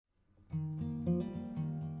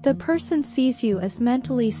The person sees you as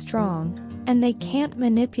mentally strong, and they can't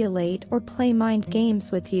manipulate or play mind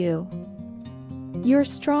games with you. Your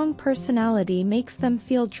strong personality makes them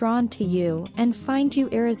feel drawn to you and find you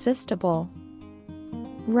irresistible.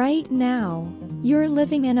 Right now, you're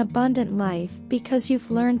living an abundant life because you've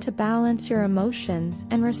learned to balance your emotions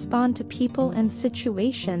and respond to people and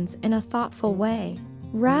situations in a thoughtful way,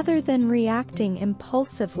 rather than reacting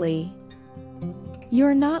impulsively.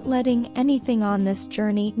 You're not letting anything on this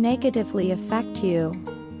journey negatively affect you.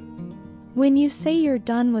 When you say you're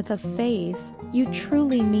done with a phase, you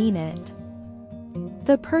truly mean it.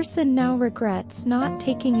 The person now regrets not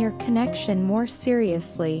taking your connection more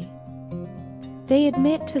seriously. They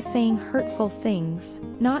admit to saying hurtful things,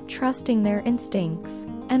 not trusting their instincts,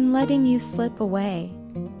 and letting you slip away.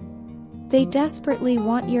 They desperately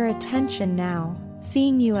want your attention now,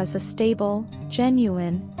 seeing you as a stable,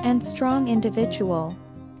 genuine, and strong individual.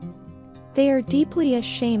 They are deeply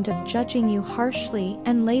ashamed of judging you harshly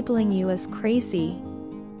and labeling you as crazy.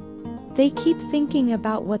 They keep thinking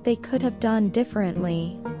about what they could have done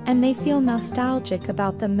differently, and they feel nostalgic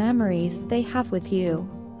about the memories they have with you.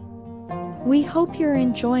 We hope you're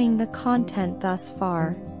enjoying the content thus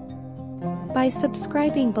far. By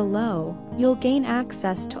subscribing below, you'll gain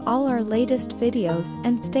access to all our latest videos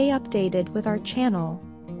and stay updated with our channel.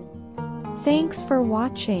 Thanks for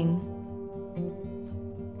watching.